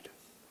provided.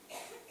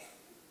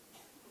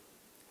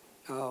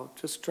 Now,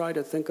 just try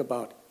to think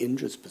about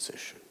Indra's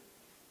position.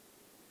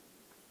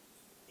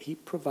 He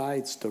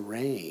provides the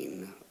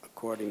rain,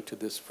 according to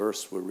this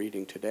verse we're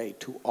reading today,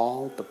 to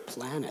all the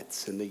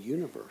planets in the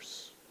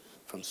universe,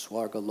 from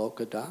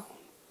Swargaloka down.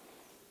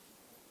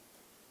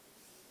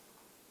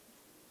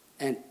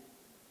 And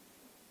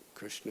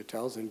Krishna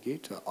tells in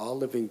Gita, all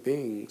living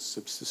beings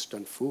subsist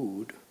on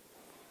food,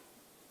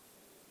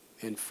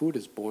 and food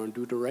is born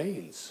due to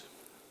rains.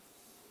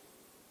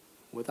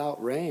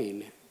 Without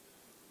rain,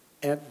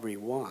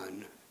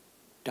 everyone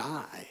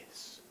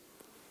dies.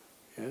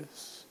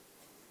 Yes?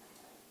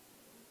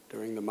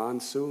 During the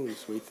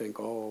monsoons, we think,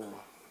 oh,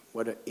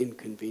 what an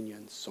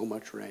inconvenience, so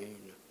much rain.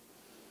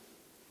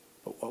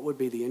 But what would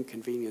be the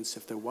inconvenience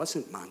if there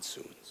wasn't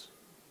monsoons?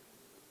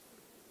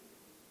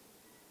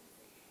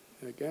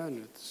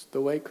 Again, it's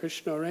the way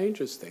Krishna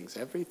arranges things.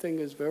 Everything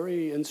is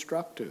very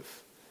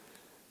instructive.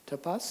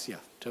 Tapasya,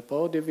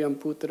 tapo divyam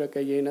putra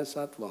kayena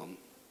sattvam.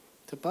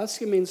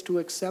 Tapasya means to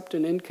accept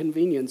an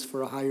inconvenience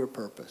for a higher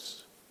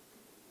purpose.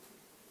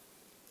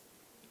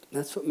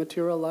 That's what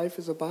material life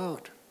is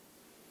about.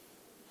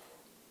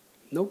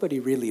 Nobody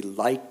really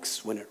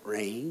likes when it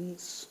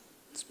rains.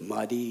 It's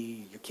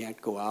muddy, you can't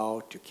go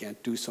out, you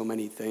can't do so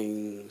many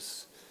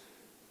things.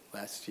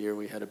 Last year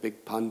we had a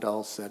big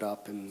pandal set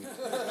up in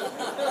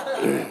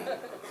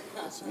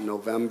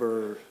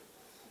November,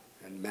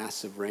 and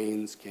massive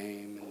rains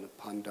came, and the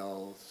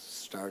pandal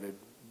started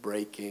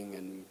breaking,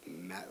 and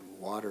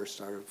water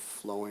started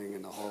flowing,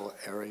 and the whole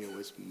area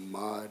was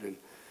mud, and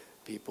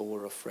people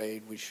were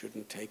afraid we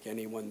shouldn't take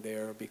anyone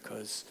there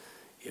because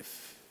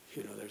if,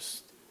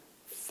 there's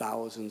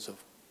thousands of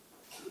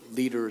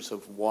liters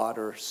of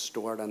water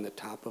stored on the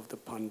top of the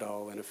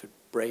pandal, and if it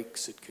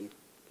breaks, it could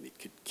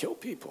kill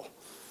people.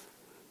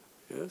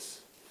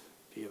 Yes,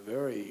 be a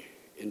very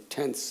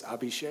intense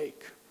abhishek.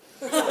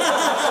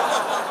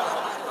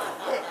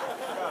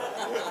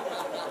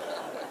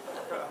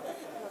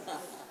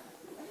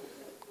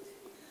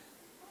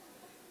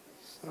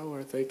 So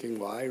we're thinking,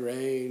 why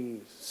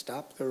rain?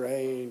 Stop the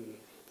rain.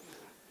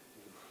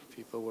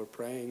 People were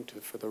praying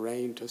for the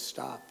rain to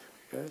stop.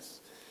 Yes,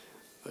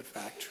 but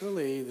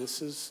actually,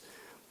 this is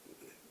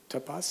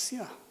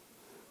tapasya.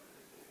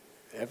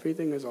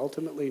 Everything is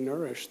ultimately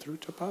nourished through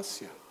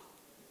tapasya.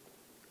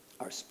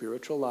 Our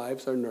spiritual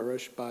lives are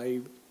nourished by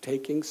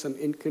taking some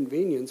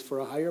inconvenience for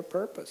a higher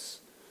purpose.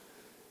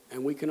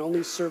 And we can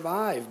only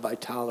survive by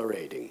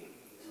tolerating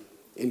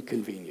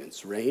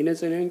inconvenience. Rain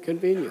is an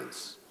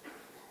inconvenience.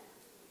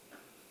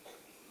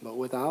 But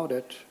without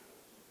it,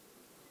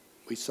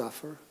 we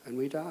suffer and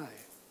we die.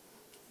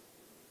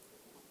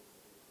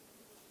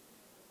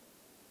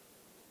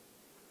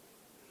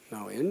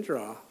 Now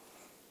Indra,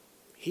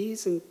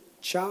 he's in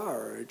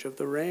charge of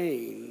the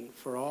rain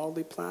for all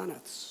the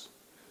planets.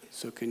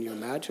 So can you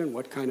imagine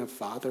what kind of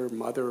father,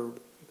 mother,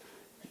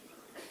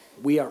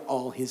 we are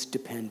all his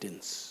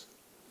dependents.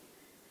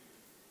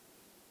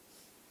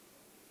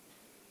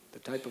 The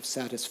type of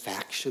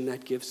satisfaction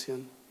that gives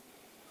him,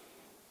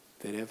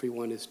 that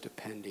everyone is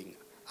depending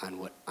on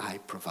what I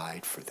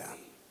provide for them.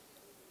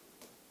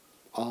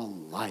 All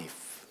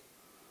life,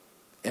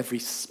 every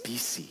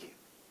species,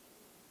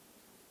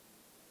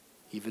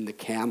 even the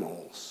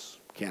camels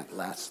can't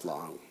last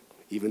long.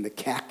 Even the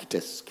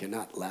cactus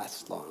cannot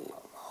last long,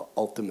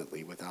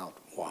 ultimately without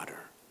water.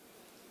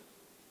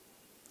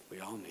 We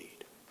all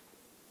need.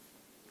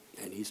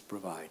 And he's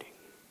providing.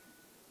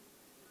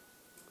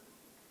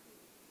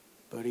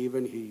 But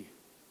even he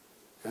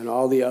and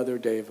all the other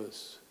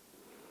devas,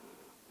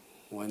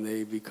 when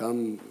they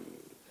become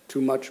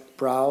too much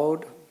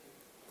proud,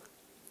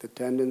 the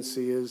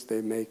tendency is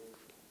they make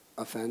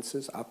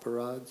offenses,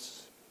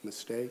 aparads,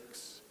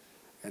 mistakes,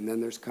 and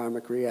then there's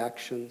karmic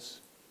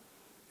reactions,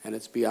 and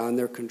it's beyond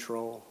their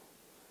control.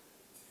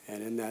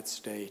 And in that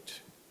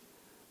state,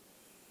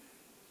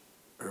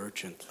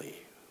 urgently,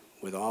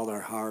 with all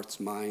their hearts,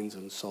 minds,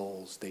 and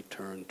souls, they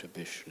turn to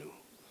Vishnu.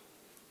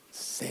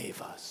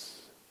 Save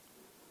us.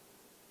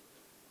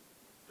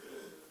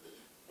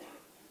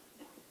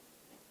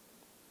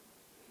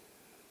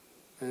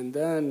 And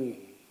then,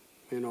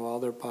 all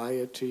their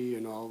piety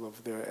and all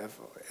of their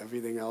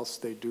everything else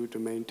they do to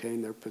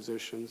maintain their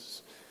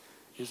positions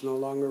is no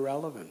longer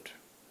relevant.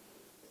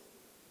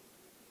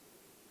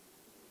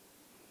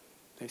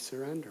 They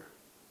surrender.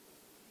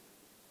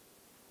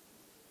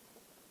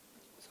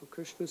 So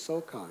Krishna is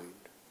so kind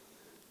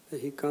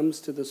that he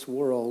comes to this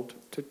world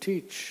to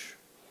teach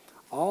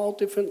all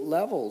different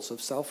levels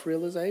of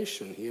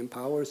self-realization. He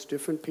empowers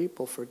different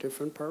people for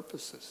different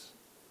purposes.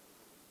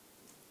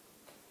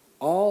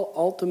 All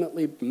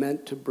ultimately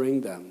meant to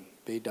bring them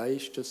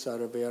Vedaishta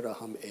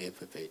Sarveraham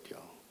Eva Vedyo.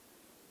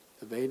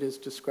 The Vedas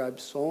describe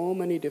so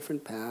many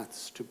different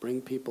paths to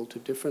bring people to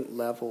different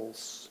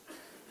levels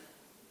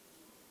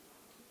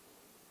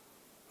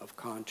of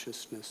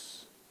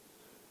consciousness,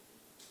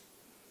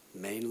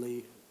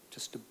 mainly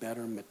just a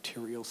better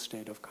material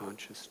state of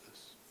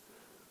consciousness.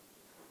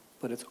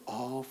 But it's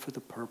all for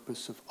the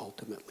purpose of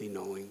ultimately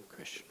knowing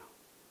Krishna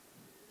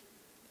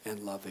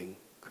and loving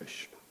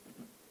Krishna.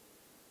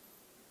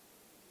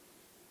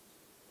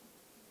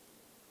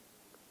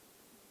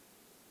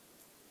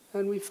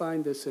 And we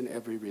find this in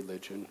every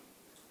religion.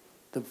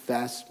 The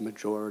vast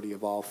majority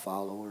of all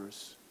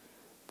followers,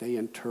 they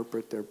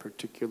interpret their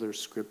particular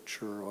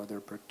scripture or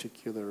their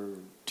particular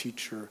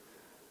teacher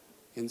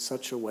in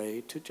such a way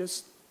to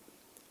just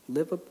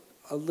live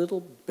a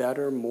little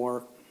better,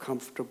 more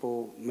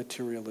comfortable,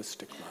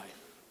 materialistic life.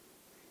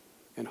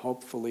 And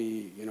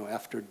hopefully,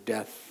 after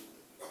death,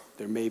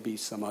 there may be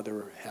some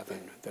other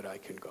heaven that I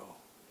can go.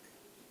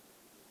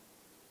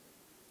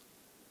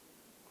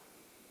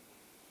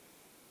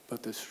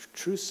 But the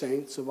true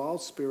saints of all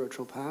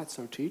spiritual paths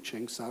are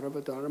teaching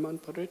Sarva Dharman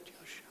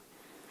Parityasya.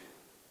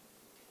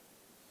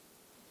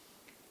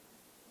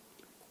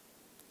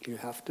 You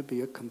have to be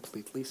a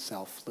completely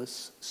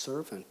selfless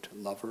servant,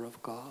 lover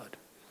of God,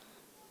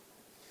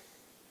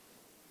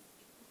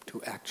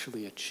 to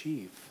actually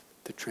achieve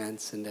the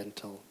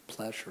transcendental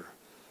pleasure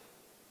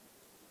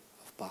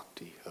of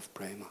bhakti, of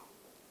prema.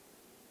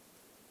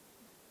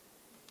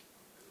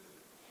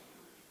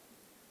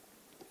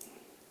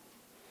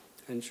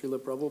 And Srila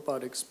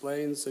Prabhupada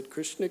explains that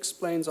Krishna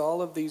explains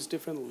all of these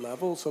different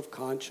levels of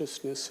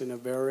consciousness in a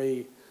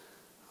very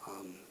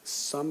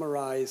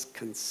summarized,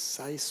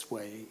 concise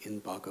way in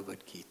Bhagavad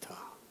Gita.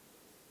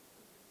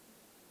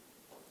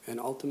 And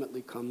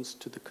ultimately comes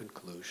to the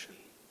conclusion.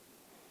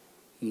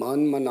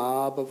 Man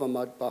manabhava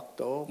mad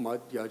bhakto mad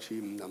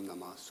yajim nam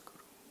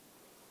namaskuru.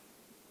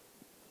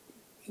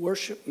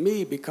 Worship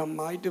me, become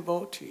my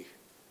devotee.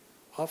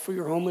 Offer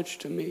your homage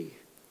to me.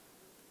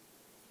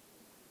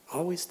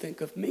 Always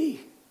think of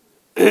me.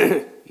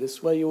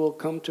 This way you will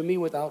come to me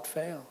without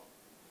fail.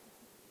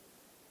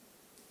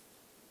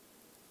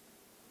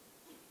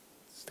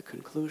 It's the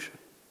conclusion.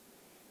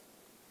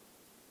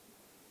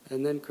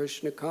 And then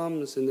Krishna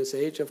comes in this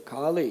age of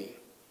Kali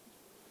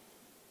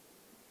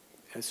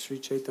as Sri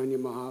Chaitanya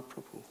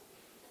Mahaprabhu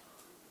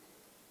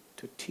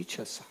to teach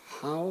us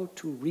how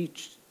to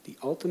reach the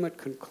ultimate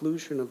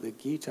conclusion of the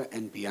Gita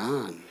and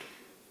beyond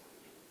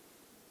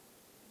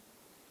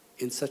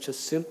in such a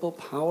simple,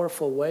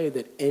 powerful way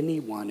that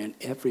anyone and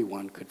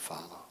everyone could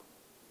follow.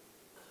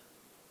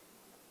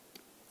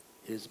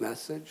 His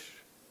message,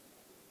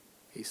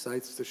 he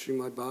cites the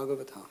Srimad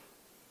Bhagavatam.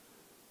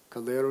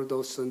 Kaleru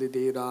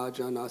dosandide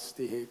raja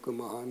nasti heku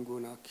mahan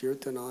guna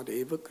kirtanad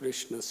eva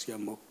krishnasya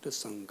mukta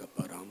sangha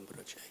param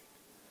braje.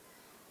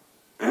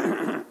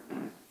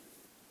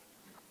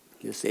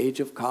 This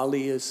age of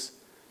Kali is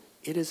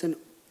an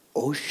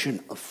ocean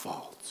of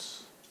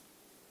faults.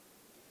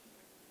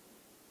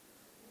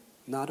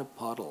 Not a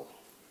puddle,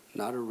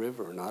 not a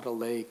river, not a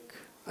lake,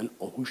 an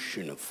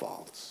ocean of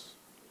faults.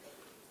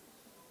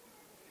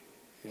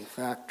 In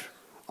fact,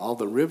 all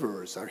the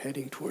rivers are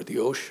heading toward the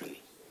ocean.